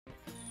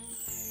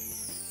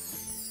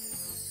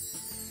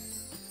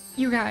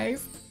You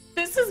guys,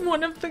 this is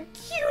one of the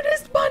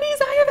cutest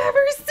bunnies I have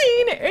ever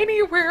seen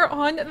anywhere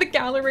on the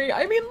gallery.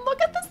 I mean, look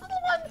at this little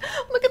one.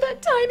 Look at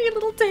that tiny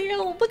little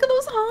tail. Look at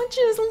those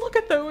haunches. Look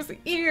at those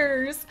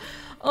ears.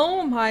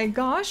 Oh my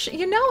gosh.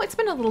 You know, it's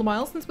been a little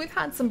while since we've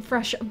had some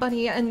fresh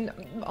bunny and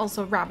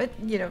also rabbit,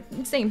 you know,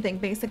 same thing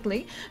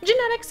basically,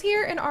 genetics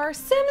here in our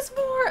Sims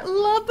 4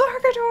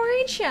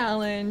 LaBARKatory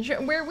challenge,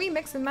 where we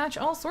mix and match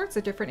all sorts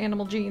of different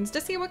animal genes to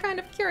see what kind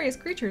of curious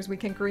creatures we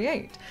can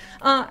create.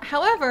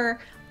 However,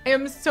 I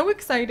am so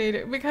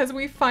excited because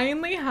we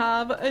finally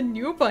have a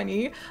new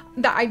bunny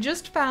that I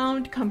just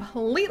found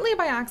completely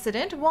by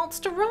accident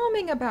whilst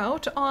roaming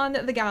about on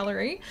the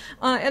gallery.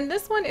 And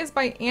this one is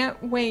by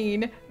Aunt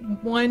Wayne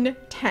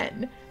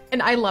 110.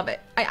 And I love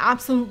it. I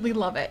absolutely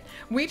love it.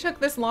 We took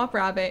this LOP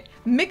rabbit,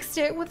 mixed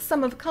it with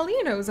some of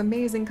Kalino's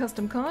amazing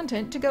custom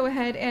content to go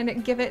ahead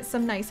and give it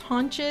some nice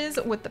haunches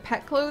with the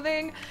pet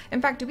clothing. In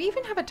fact, do we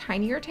even have a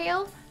tinier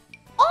tail?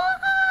 Oh!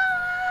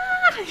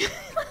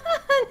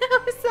 No,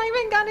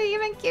 Simon got an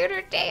even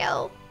cuter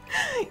tail.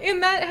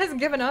 And that has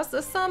given us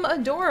some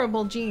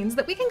adorable genes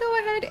that we can go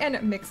ahead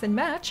and mix and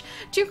match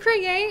to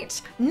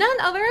create none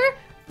other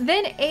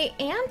than a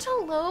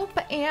antelope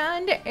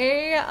and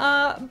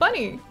a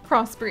bunny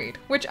crossbreed,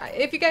 which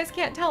if you guys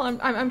can't tell,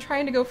 I'm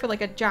trying to go for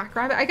like a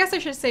jackrabbit. I guess I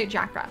should say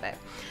jackrabbit.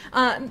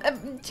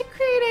 To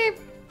create a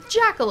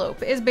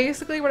jackalope is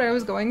basically what I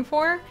was going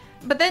for,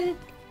 but then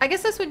I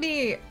guess this would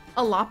be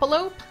a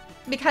lopalope.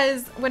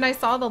 Because when I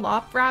saw the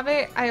LOP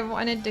rabbit, I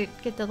wanted to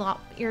get the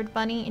lop-eared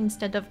bunny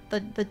instead of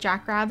the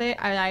jackrabbit.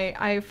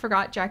 I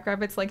forgot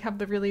jackrabbits like have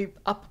the really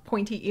up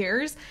pointy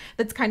ears.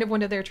 That's kind of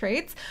one of their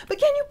traits. But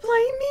can you blame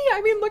me?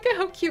 I mean, look at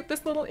how cute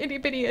this little itty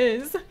bitty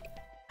is.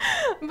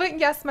 But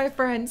yes, my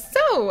friends,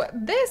 so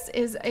this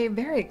is a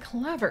very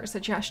clever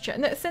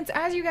suggestion since,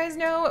 as you guys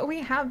know,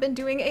 we have been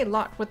doing a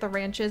lot with the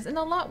ranches and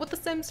a lot with the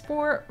Sims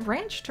 4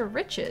 Ranch to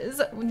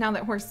Riches now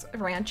that Horse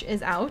Ranch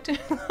is out.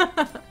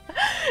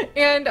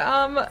 And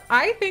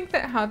I think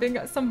that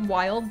having some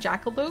wild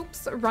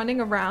jackalopes running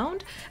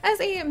around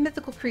as a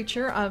mythical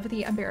creature of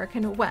the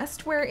American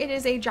West, where it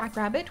is a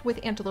jackrabbit with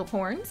antelope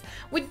horns,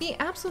 would be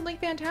absolutely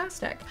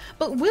fantastic.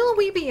 But will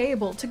we be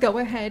able to go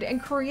ahead and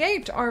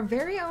create our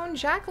very own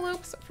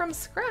jackalopes from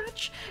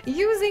scratch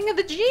using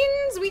the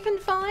genes we can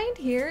find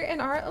here in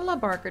our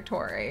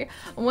LaBARKatory?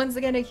 Once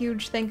again, a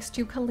huge thanks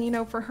to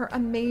Kalino for her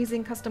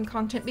amazing custom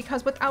content,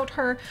 because without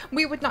her,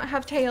 we would not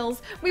have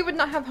tails, we would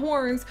not have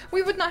horns,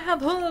 we would not have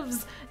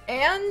hooves.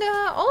 And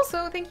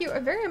also thank you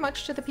very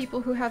much to the people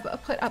who have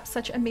put up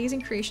such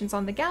amazing creations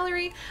on the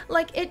gallery,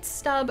 like It's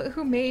Stub,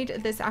 who made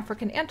this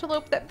African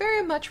antelope that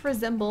very much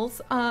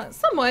resembles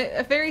somewhat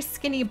a very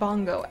skinny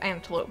bongo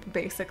antelope,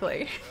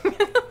 basically.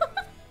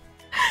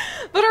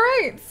 But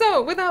alright,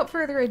 so without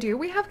further ado,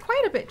 we have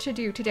quite a bit to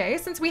do today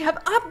since we have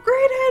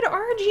upgraded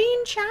our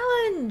gene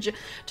challenge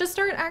to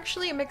start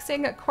actually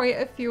mixing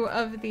quite a few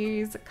of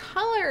these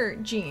color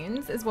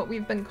genes, is what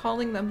we've been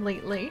calling them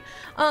lately,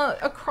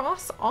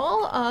 across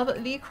all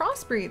of the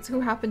crossbreeds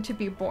who happen to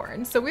be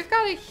born. So we've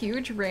got a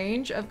huge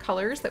range of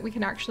colors that we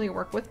can actually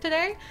work with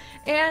today,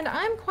 and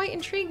I'm quite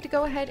intrigued to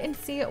go ahead and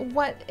see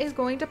what is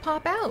going to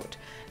pop out.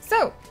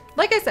 So,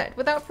 like I said,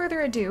 without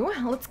further ado,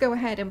 let's go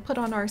ahead and put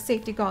on our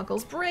safety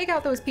goggles, break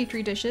out those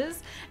petri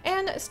dishes,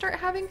 and start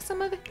having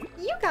some of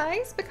you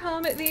guys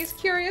become these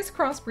curious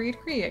crossbreed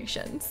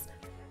creations.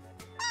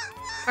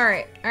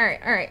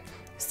 Alright.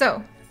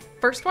 So,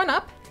 first one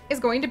up is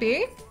going to be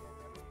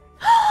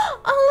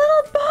a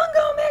little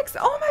bongo mix!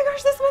 Oh my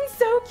gosh, this one's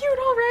so cute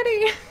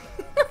already!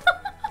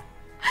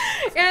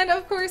 And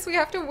of course, we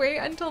have to wait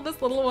until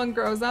this little one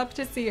grows up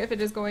to see if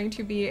it is going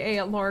to be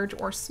a large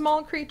or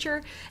small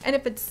creature. And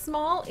if it's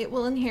small, it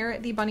will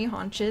inherit the bunny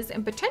haunches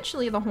and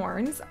potentially the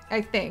horns,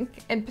 I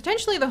think, and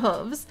potentially the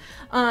hooves.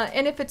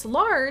 And if it's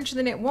large,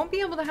 then it won't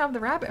be able to have the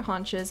rabbit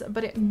haunches,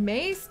 but it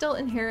may still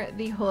inherit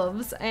the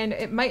hooves, and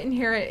it might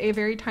inherit a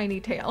very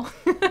tiny tail.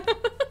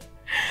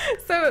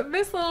 So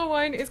this little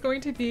one is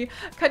going to be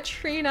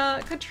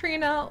Katrina.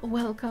 Katrina,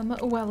 welcome,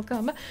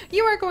 welcome.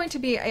 You are going to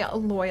be a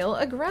loyal,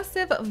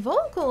 aggressive,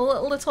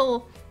 vocal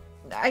little,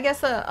 I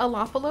guess a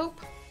lopalope.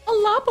 A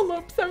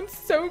lopalope sounds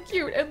so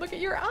cute, and look at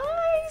your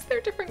eyes,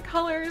 they're different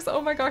colors.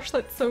 Oh my gosh,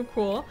 that's so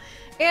cool.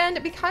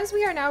 And because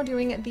we are now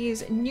doing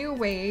these new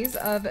ways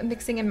of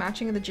mixing and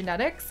matching the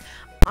genetics,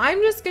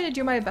 I'm just gonna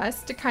do my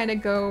best to kind of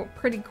go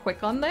pretty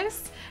quick on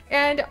this.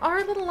 And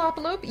our little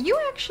lopalope, you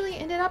actually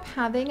ended up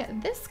having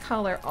this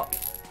color.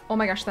 Oh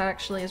my gosh, that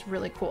actually is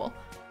really cool.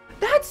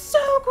 That's so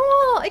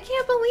cool! I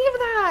can't believe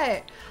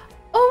that!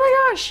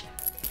 Oh my gosh!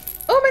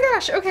 Oh my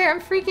gosh! Okay, I'm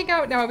freaking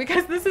out now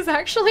because this is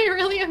actually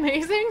really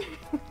amazing.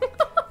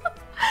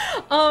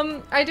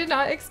 I did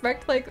not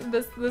expect like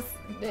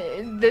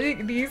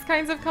these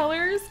kinds of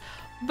colors.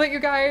 But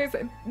you guys,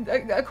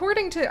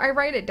 according to, I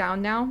write it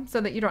down now so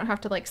that you don't have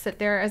to like sit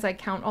there as I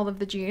count all of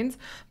the genes,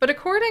 but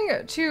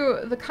according to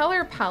the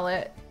color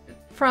palette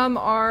from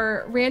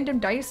our random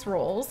dice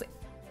rolls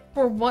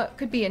for what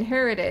could be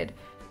inherited,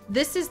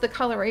 this is the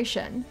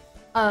coloration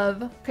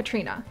of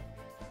Katrina.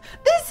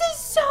 This is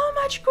so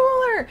much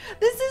cooler.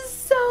 This is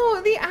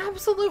so the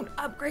absolute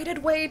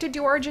upgraded way to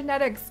do our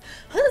genetics.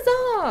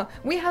 Huzzah!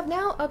 We have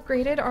now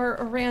upgraded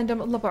our random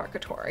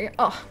LaBARKatory.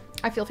 Oh,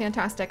 I feel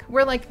fantastic.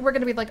 We're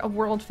gonna be like a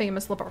world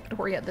famous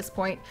LaBARKatory at this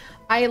point.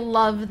 I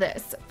love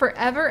this.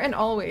 Forever and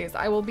always,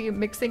 I will be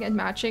mixing and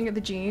matching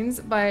the genes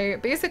by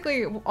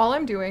basically all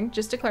I'm doing,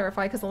 just to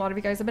clarify, because a lot of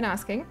you guys have been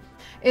asking,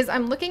 is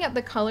I'm looking at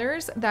the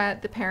colors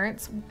that the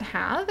parents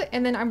have,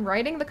 and then I'm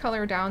writing the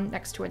color down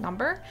next to a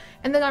number,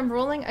 and then I'm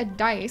rolling a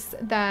dice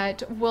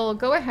that will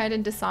go ahead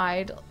and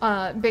decide,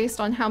 based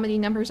on how many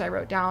numbers I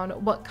wrote down,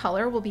 what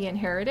color will be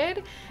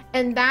inherited,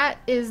 and that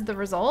is the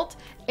result,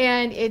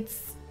 and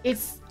it's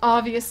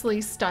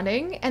obviously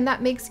stunning, and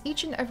that makes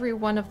each and every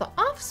one of the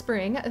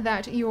offspring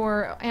that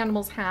your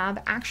animals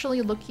have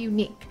actually look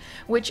unique,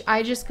 which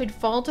I just could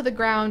fall to the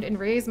ground and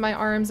raise my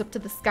arms up to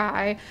the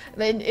sky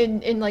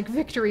in like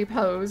victory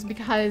pose,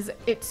 because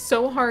it's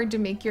so hard to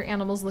make your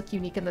animals look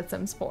unique in The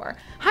Sims 4.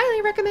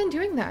 Highly recommend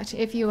doing that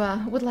if you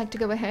would like to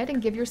go ahead and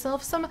give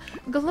yourself some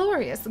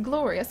glorious,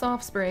 glorious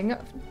offspring.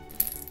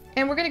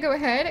 And we're gonna go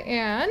ahead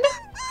and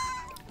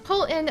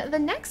pull in the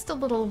next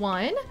little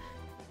one.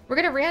 We're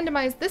gonna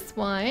randomize this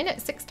one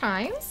 6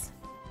 times.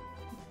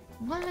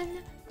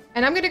 1,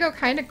 and I'm gonna go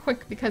kind of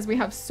quick because we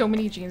have so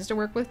many genes to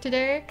work with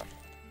today.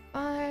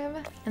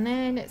 5, and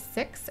then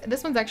 6.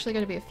 This one's actually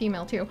gonna be a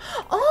female too.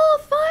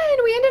 Oh,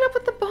 fun! We ended up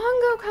with the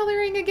bongo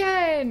coloring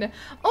again.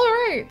 All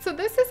right, so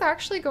this is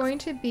actually going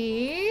to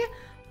be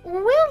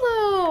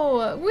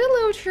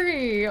Willow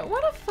Tree.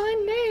 What a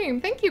fun name.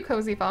 Thank you,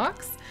 Cozy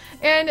Fox.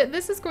 And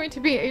this is going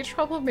to be a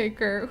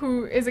troublemaker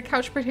who is a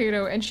couch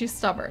potato and she's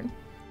stubborn.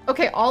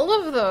 Okay, all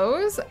of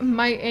those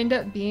might end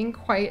up being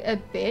quite a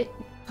bit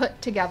put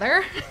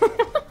together,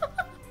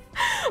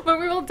 but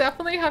we will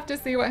definitely have to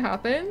see what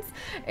happens.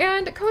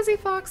 And Cozy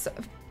Fox,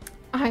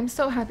 I'm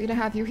so happy to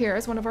have you here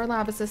as one of our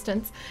lab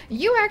assistants.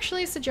 You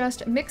actually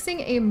suggest mixing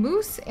a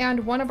moose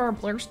and one of our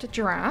blurst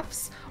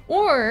giraffes,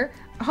 or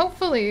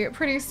hopefully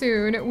pretty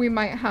soon we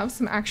might have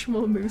some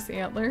actual moose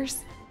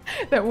antlers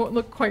that won't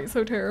look quite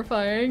so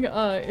terrifying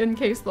in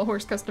case the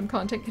horse custom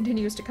content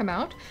continues to come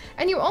out.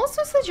 And you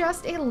also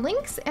suggest a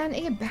lynx and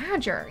a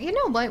badger. You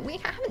know what? We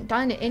haven't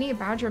done any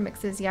badger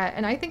mixes yet,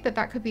 and I think that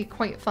that could be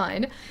quite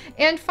fun.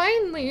 And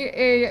finally,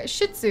 a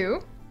Shih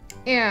Tzu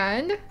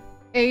and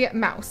a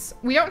mouse.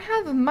 We don't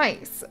have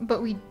mice,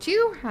 but we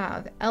do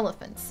have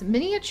elephants.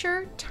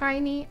 Miniature,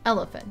 tiny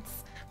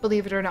elephants,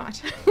 believe it or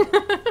not.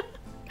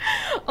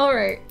 All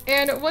right,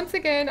 and once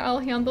again, I'll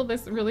handle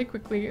this really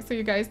quickly so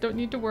you guys don't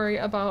need to worry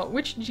about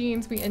which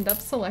genes we end up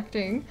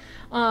selecting.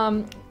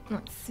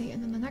 Let's see,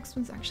 and then the next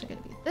one's actually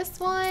gonna be this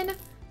one.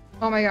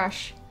 Oh my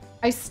gosh,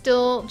 I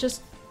still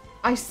just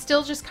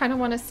kind of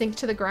want to sink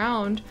to the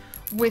ground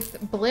with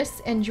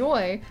bliss and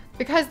joy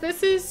because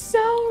this is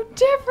so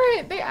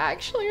different. They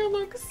actually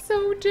look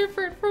so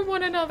different from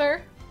one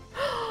another.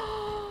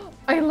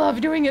 I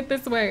love doing it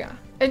this way.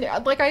 And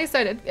like I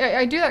said,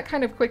 I do that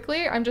kind of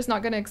quickly. I'm just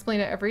not going to explain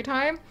it every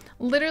time.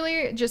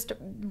 Literally just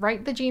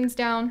write the genes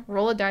down,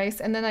 roll a dice,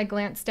 and then I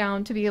glance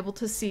down to be able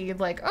to see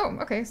like, oh,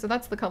 okay, so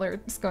that's the color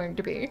it's going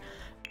to be.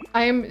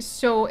 I am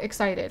so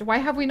excited. Why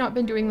have we not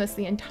been doing this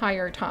the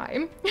entire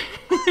time?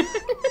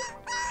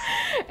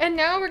 And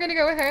now we're going to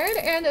go ahead,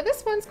 and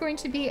this one's going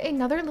to be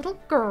another little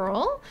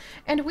girl.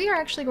 And we are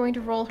actually going to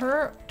roll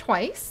her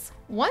twice.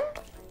 1,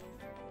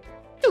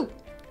 2.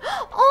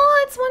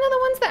 Oh, it's one of the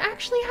ones that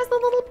actually has the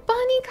little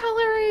bunny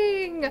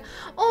coloring.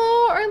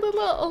 Oh, our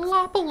little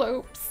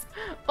lopalopes.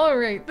 All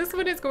right, this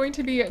one is going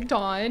to be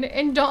Dawn.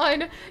 And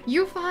Dawn,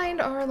 you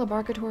find our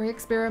LaBARKatory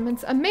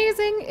experiments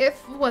amazing, if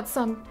what's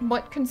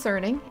somewhat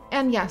concerning.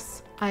 And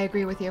yes, I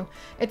agree with you.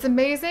 It's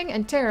amazing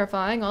and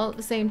terrifying all at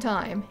the same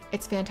time.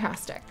 It's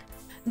fantastic.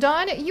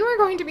 Dawn, you are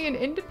going to be an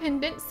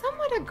independent,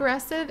 somewhat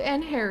aggressive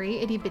and hairy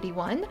itty bitty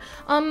one.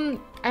 I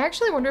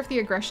actually wonder if the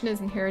aggression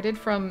is inherited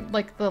from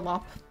like the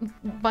LOP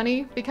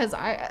bunny, because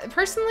I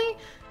personally,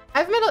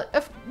 I've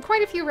met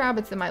quite a few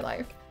rabbits in my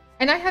life,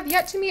 and I have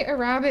yet to meet a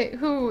rabbit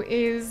who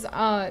is,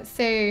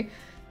 say,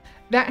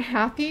 that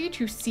happy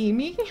to see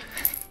me.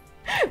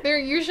 They're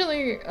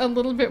usually a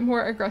little bit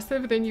more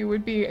aggressive than you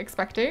would be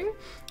expecting.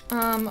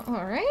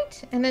 All right,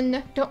 and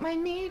then don't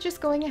mind me just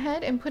going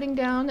ahead and putting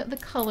down the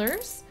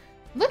colors.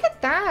 Look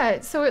at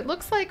that! So it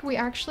looks like we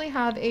actually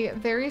have a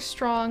very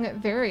strong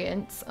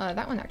variant.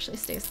 That one actually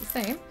stays the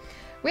same.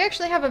 We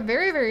actually have a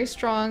very, very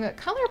strong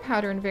color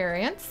pattern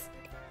variance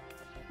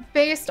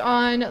based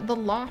on the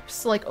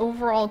LOP's like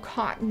overall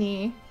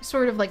cottony,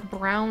 sort of like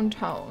brown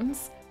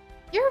tones.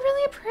 You're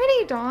really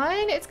pretty,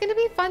 Dawn. It's gonna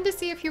be fun to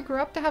see if you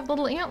grow up to have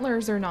little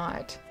antlers or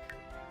not.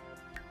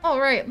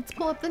 All right, let's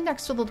pull up the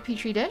next little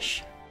petri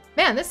dish.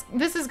 Man,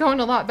 this is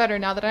going a lot better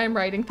now that I'm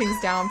writing things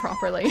down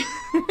properly.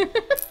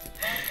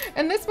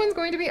 And this one's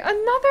going to be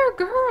another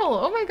girl.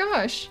 Oh my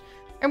gosh.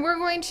 And we're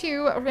going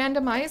to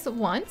randomize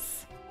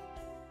once.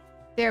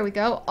 There we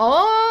go.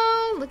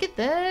 Oh, look at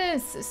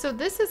this. So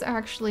this is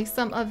actually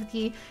some of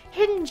the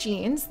hidden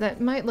genes that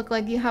might look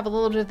like you have a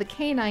little bit of the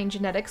canine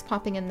genetics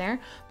popping in there.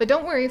 But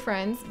don't worry,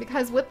 friends,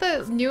 because with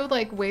the new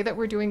like way that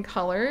we're doing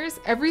colors,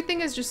 everything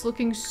is just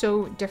looking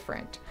so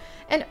different.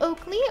 And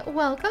Oakley,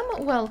 welcome,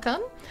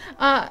 welcome.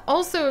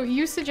 Also,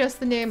 you suggest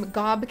the name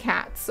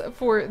Gobcats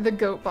for the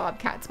goat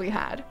bobcats we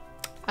had.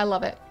 I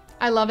love it.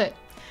 I love it.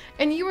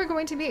 And you are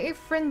going to be a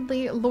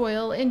friendly,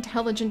 loyal,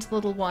 intelligent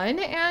little one.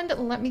 And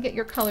let me get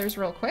your colors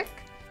real quick.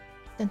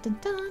 Dun, dun,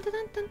 dun, dun,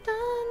 dun,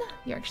 dun.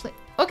 You're actually...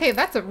 Okay,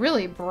 that's a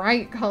really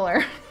bright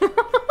color.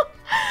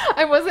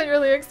 I wasn't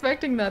really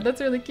expecting that.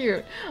 That's really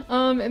cute.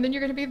 And then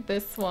you're going to be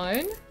this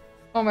one.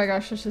 Oh my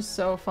gosh, this is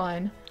so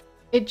fun.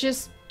 It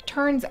just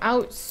turns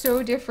out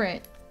so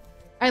different.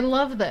 I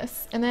love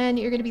this. And then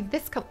you're going to be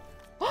this color.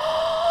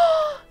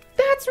 Oh,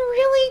 that's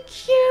really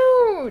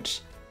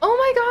cute. Oh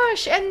my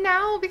gosh, and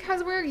now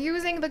because we're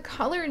using the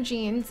color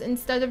genes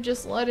instead of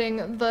just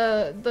letting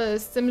the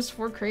Sims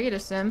 4 Create a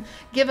Sim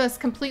give us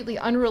completely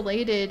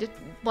unrelated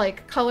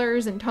like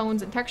colors and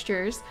tones and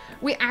textures,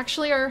 we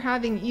actually are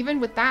having, even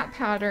with that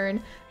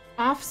pattern,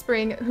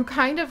 offspring who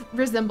kind of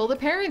resemble the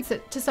parents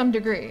to some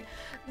degree.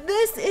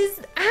 This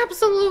is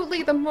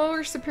absolutely the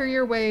more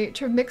superior way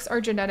to mix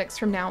our genetics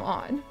from now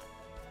on.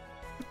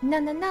 Na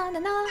na na na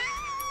na.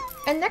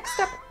 And next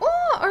up,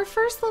 oh, our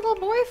first little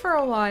boy for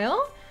a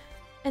while.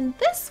 And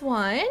this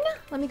one,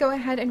 let me go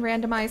ahead and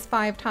randomize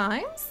 5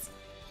 times.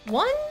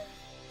 1,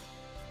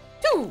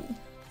 2,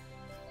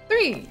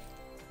 3,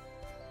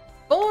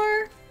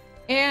 4,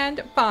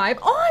 and 5.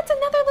 Oh, it's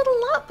another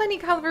little lot bunny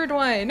colored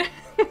one.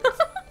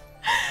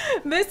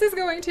 This is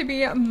going to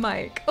be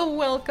Mike.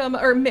 Welcome,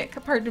 or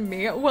Mick, pardon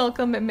me.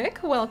 Welcome,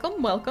 Mick.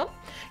 Welcome, welcome.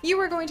 You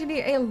are going to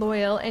be a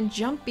loyal and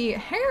jumpy,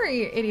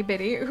 hairy itty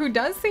bitty who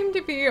does seem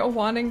to be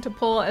wanting to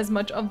pull as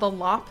much of the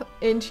LOP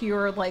into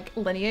your like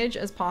lineage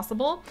as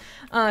possible.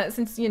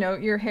 Since, you know,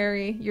 you're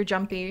hairy, you're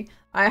jumpy.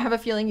 I have a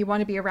feeling you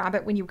want to be a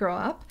rabbit when you grow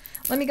up.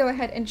 Let me go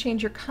ahead and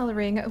change your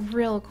coloring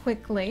real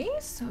quickly.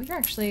 So you're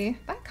actually,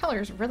 that color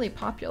is really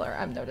popular,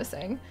 I'm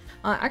noticing.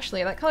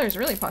 Actually, that color is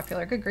really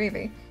popular. Good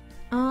gravy.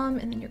 And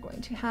then you're going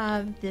to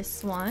have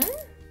this one,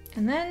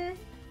 and then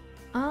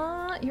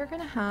you're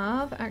gonna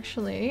have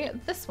actually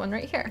this one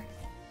right here.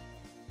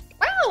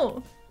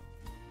 Wow,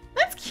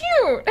 that's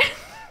cute.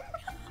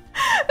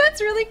 That's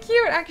really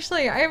cute,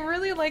 actually. I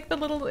really like the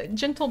little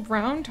gentle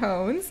brown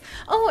tones.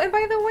 Oh, and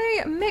by the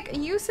way,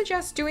 Mick, you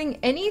suggest doing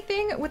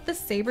anything with the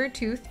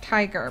saber-toothed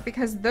tiger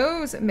because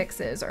those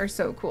mixes are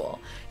so cool.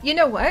 You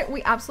know what?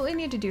 We absolutely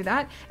need to do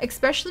that,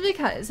 especially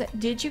because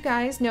did you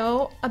guys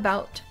know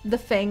about the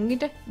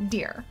fanged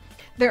deer?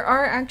 There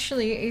are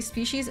actually a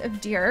species of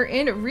deer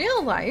in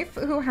real life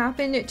who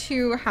happen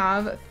to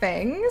have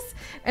fangs,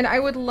 and I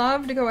would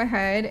love to go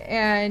ahead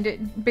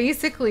and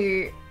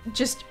basically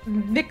just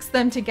mix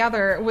them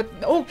together with,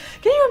 oh,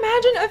 can you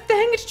imagine a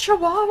fanged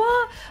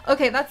chihuahua?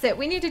 Okay, that's it.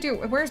 We need to do,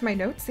 where's my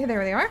notes? Hey,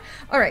 there they are.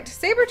 All right,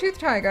 saber-toothed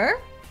tiger.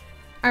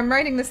 I'm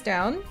writing this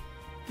down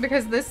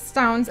because this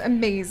sounds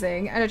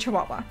amazing. And a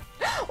chihuahua.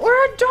 Or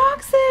a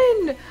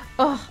dachshund!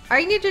 Oh,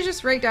 I need to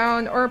just write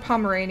down, or a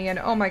Pomeranian.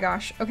 Oh my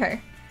gosh, okay.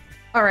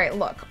 All right,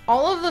 look,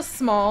 all of the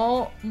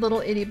small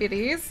little itty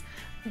bitties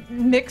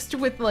mixed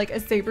with like a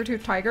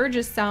saber-toothed tiger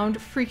just sound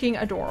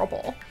freaking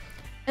adorable.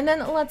 And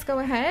then let's go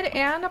ahead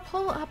and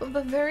pull up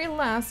the very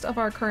last of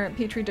our current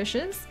petri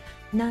dishes.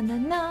 Na na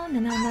na na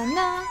na na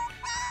na.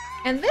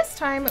 And this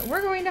time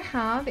we're going to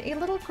have a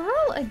little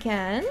girl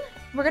again.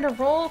 We're gonna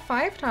roll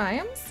 5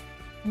 times.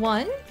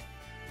 1,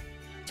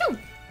 2,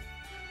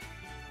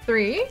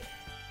 3,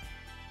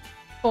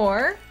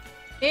 4,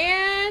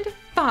 and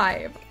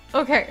 5.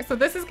 Okay, so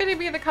this is going to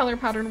be the color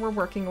pattern we're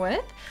working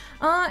with.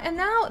 And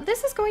now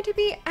this is going to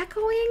be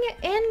Echoing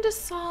End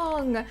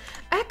Song.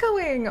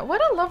 Echoing, what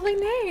a lovely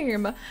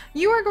name.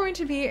 You are going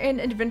to be an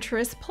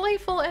adventurous,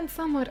 playful, and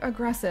somewhat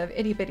aggressive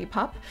itty bitty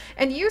pup.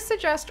 And you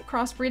suggest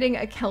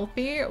crossbreeding a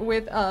Kelpie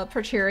with a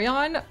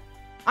Proterion.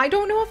 I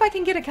don't know if I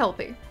can get a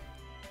Kelpie,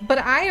 but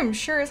I am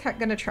sure as heck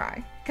gonna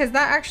try, because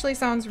that actually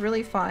sounds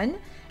really fun.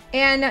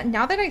 And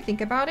now that I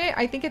think about it,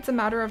 I think it's a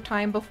matter of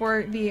time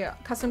before the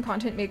custom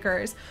content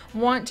makers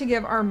want to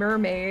give our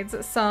mermaids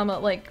some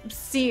like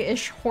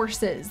sea-ish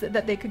horses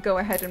that they could go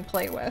ahead and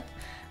play with.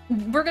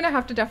 We're gonna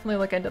have to definitely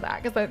look into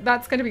that because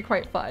that's gonna be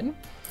quite fun.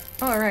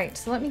 All right,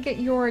 so let me get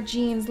your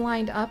genes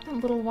lined up,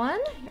 little one.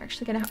 You're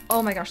actually gonna have,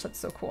 oh my gosh, that's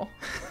so cool.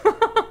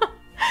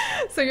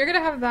 So you're gonna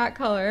have that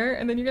color,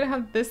 and then you're gonna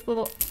have this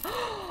little,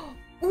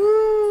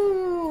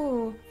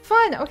 ooh,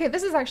 fun. Okay,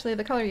 this is actually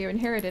the color you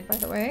inherited, by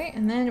the way.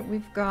 And then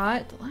we've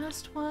got the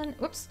last one.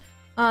 Whoops.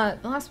 The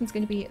last one's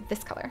going to be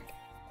this color.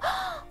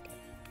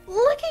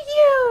 Look at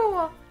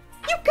you!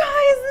 You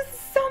guys, this is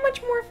so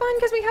much more fun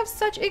because we have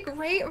such a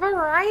great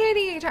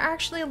variety to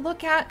actually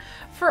look at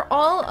for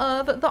all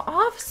of the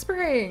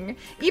offspring.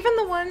 Even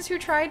the ones who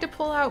tried to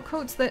pull out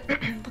coats that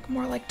look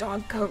more like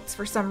dog coats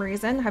for some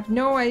reason. I have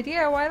no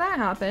idea why that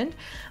happened.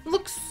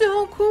 Looks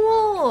so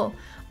cool.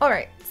 All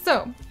right,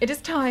 so it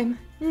is time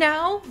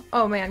Now,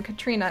 oh man,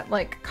 Katrina,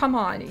 like, come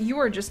on, you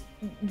are just,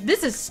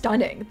 this is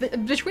stunning.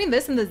 Between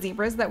this and the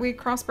zebras that we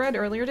crossbred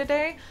earlier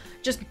today,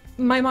 just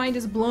my mind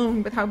is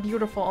blown with how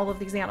beautiful all of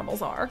these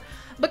animals are.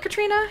 But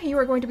Katrina, you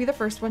are going to be the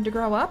first one to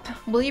grow up.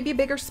 Will you be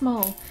big or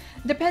small?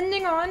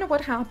 Depending on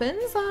what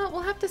happens, we'll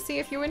have to see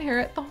if you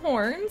inherit the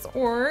horns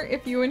or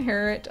if you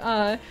inherit,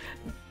 I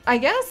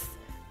guess,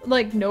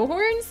 like, no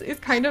horns is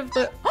kind of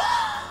the,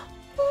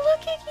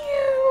 look at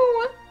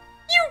you!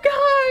 You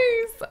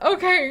guys!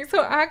 Okay,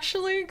 so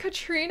actually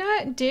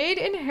Katrina did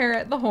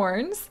inherit the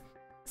horns.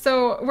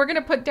 So we're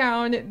gonna put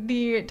down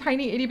the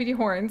tiny itty bitty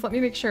horns. Let me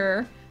make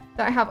sure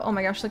that I have, oh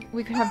my gosh, like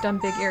we could have done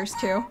big ears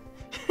too.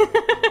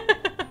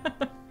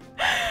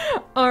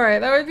 All right,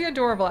 that would be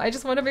adorable. I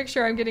just want to make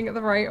sure I'm getting the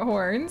right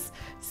horns.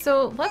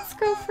 So let's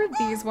go for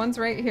these ones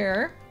right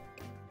here.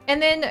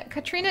 And then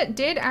Katrina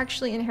did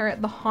actually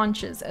inherit the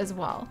haunches as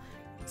well.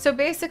 So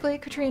basically,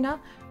 Katrina,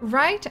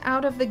 right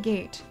out of the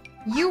gate,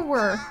 you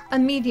were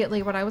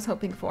immediately what I was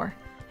hoping for.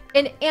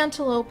 An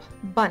antelope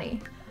bunny.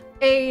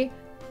 A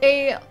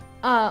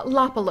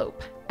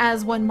lopalope,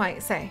 as one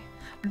might say.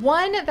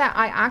 One that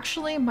I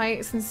actually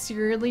might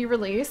sincerely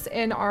release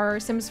in our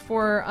Sims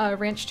 4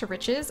 Ranch to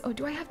Riches. Oh,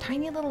 do I have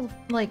tiny little,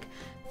 like,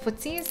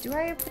 footsies? Do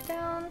I put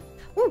down?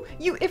 Ooh,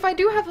 if I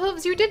do have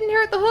hooves, you did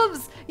inherit the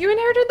hooves! You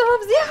inherited the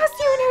hooves! Yes,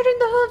 you inherited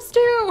the hooves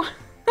too!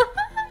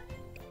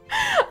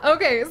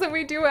 Okay, so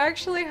we do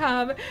actually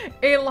have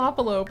a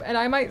lopalope, and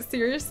I might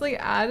seriously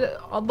add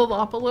the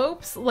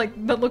lopalopes,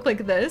 like, that look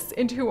like this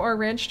into our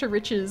Ranch to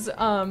Riches,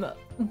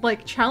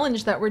 like,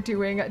 challenge that we're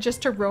doing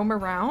just to roam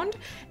around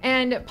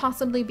and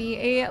possibly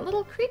be a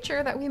little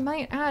creature that we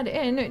might add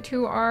in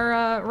to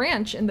our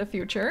ranch in the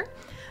future.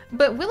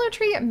 But Willow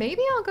Tree,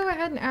 maybe I'll go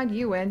ahead and add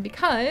you in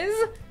because...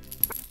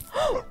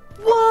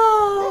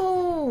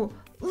 Whoa!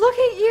 Look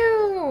at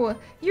you!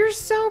 You're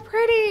so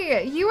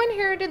pretty! You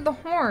inherited the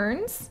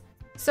horns.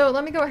 So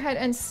let me go ahead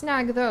and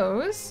snag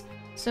those.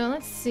 So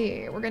let's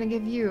see. We're gonna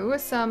give you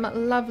some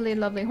lovely,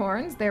 lovely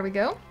horns. There we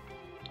go.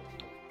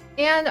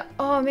 And,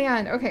 oh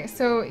man, okay,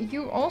 so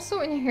you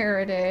also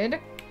inherited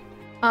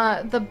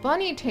the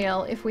bunny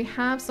tail if we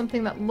have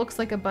something that looks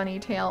like a bunny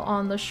tail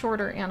on the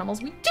shorter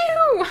animals. We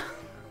do!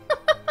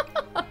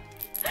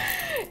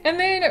 And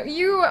then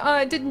you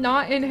did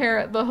not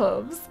inherit the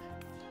hooves.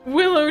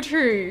 Willow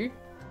Tree.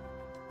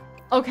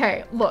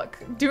 Okay, look,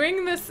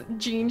 doing this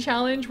gene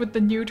challenge with the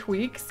new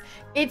tweaks,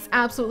 it's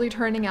absolutely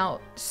turning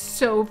out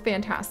so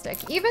fantastic.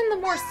 Even the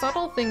more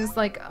subtle things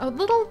like a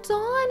little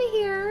Dawn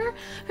here,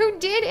 who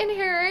did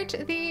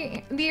inherit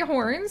the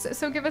horns.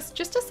 So give us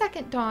just a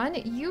second, Dawn.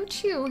 You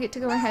too get to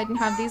go ahead and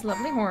have these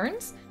lovely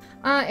horns.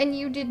 And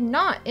you did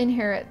not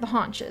inherit the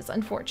haunches,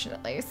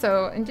 unfortunately.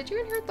 So, and did you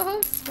inherit the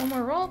hooves? One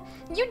more roll.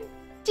 You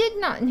did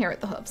not inherit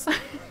the hooves.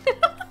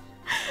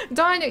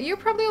 Dawn, you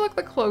probably look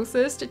the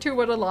closest to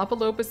what a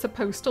lopalope is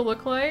supposed to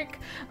look like.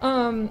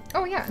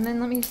 Oh yeah, and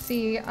then let me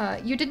see.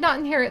 You did not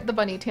inherit the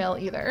bunny tail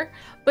either,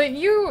 but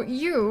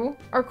you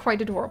are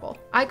quite adorable.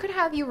 I could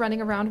have you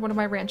running around one of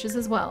my ranches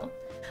as well.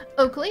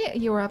 Oakley,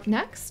 you're up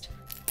next.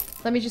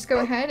 Let me just go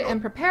ahead and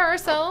prepare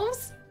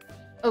ourselves.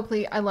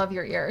 Oakley, I love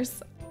your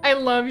ears. I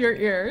love your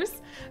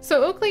ears.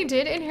 So Oakley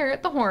did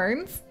inherit the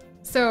horns.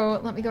 So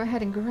let me go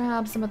ahead and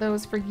grab some of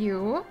those for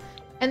you.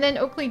 And then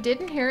Oakley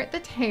did inherit the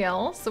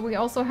tail, so we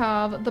also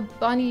have the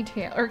bunny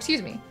tail, or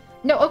excuse me.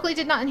 No, Oakley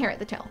did not inherit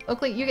the tail.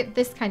 Oakley, you get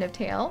this kind of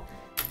tail.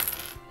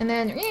 And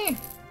then,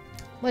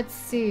 let's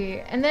see.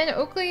 And then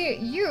Oakley,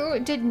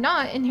 you did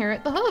not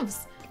inherit the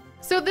hooves.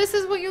 So this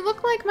is what you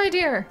look like, my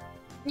dear.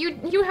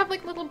 You have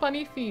like little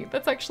bunny feet.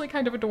 That's actually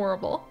kind of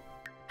adorable.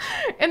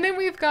 And then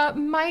we've got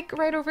Mike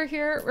right over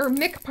here, or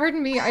Mick,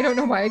 pardon me. I don't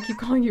know why I keep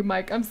calling you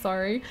Mike, I'm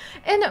sorry.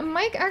 And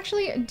Mike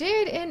actually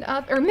did end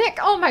up, or Mick,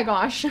 oh my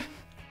gosh.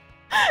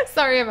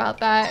 Sorry about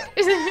that.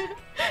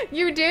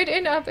 You did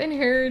end up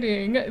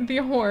inheriting the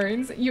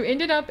horns. You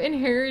ended up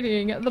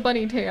inheriting the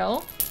bunny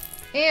tail.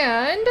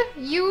 And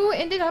you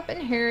ended up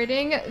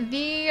inheriting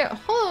the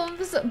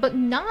hooves, but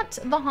not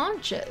the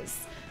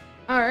haunches.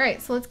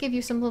 Alright, so let's give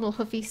you some little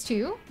hoofies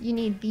too. You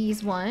need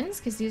these ones,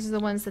 because these are the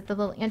ones that the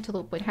little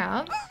antelope would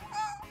have.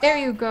 There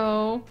you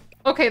go.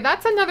 Okay,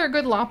 that's another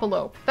good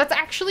lopalope. That's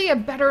actually a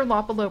better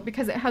lopalope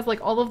because it has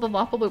like all of the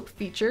lopalope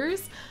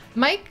features.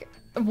 Mike,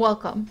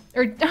 welcome.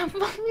 Or, no,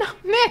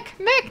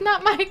 Mick,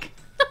 not Mike.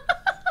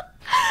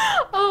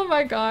 Oh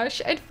my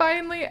gosh. And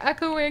finally,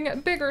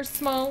 echoing big or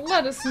small,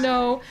 let us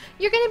know.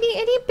 You're gonna be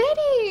itty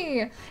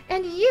bitty.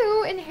 And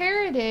you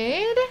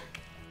inherited,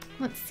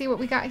 let's see what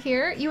we got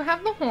here. You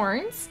have the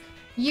horns.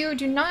 You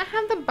do not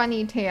have the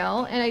bunny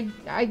tail. And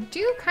I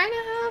do kind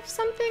of have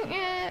something,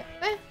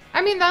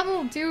 I mean,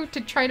 that'll do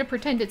to try to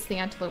pretend it's the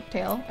antelope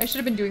tail. I should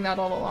have been doing that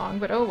all along,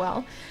 but oh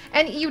well.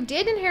 And you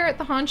did inherit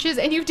the haunches,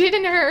 and you did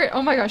inherit,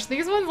 oh my gosh,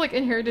 these ones like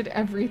inherited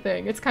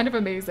everything. It's kind of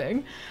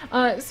amazing.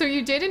 So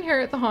you did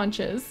inherit the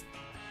haunches,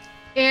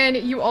 and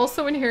you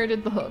also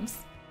inherited the hooves.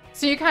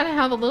 So you kind of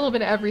have a little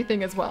bit of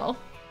everything as well.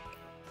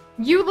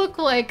 You look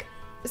like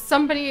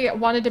somebody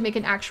wanted to make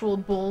an actual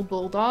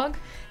bulldog,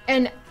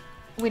 and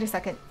wait a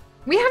second.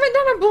 We haven't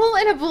done a bull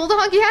and a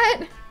bulldog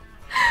yet?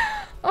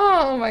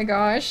 Oh my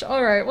gosh.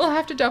 All right, we'll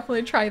have to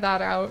definitely try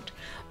that out.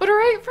 But all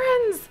right,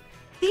 friends,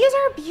 these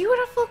are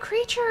beautiful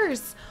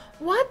creatures.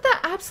 What the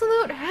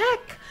absolute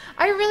heck?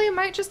 I really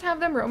might just have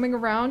them roaming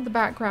around the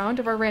background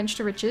of our ranch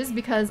to riches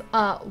because,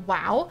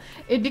 wow.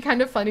 It'd be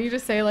kind of funny to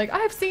say, like,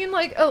 I've seen,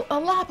 like, a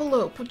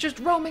LOP just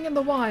roaming in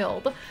the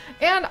wild.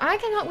 And I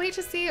cannot wait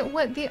to see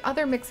what the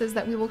other mixes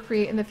that we will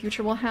create in the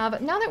future will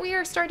have now that we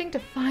are starting to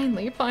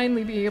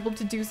finally be able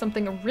to do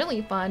something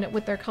really fun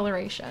with their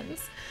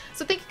colorations.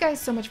 So thank you guys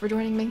so much for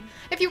joining me.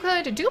 If you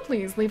could, do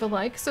please leave a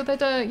like so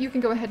that you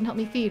can go ahead and help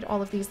me feed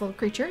all of these little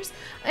creatures.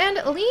 And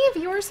leave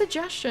your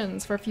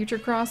suggestions for future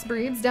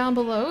crossbreeds down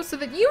below so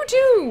that you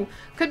too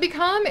could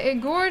become a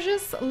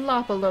gorgeous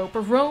LOP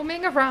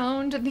roaming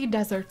around the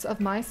deserts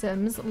of my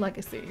Sims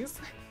legacies.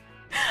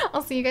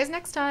 I'll see you guys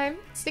next time.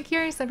 Stay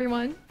curious,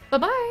 everyone.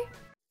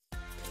 Bye-bye!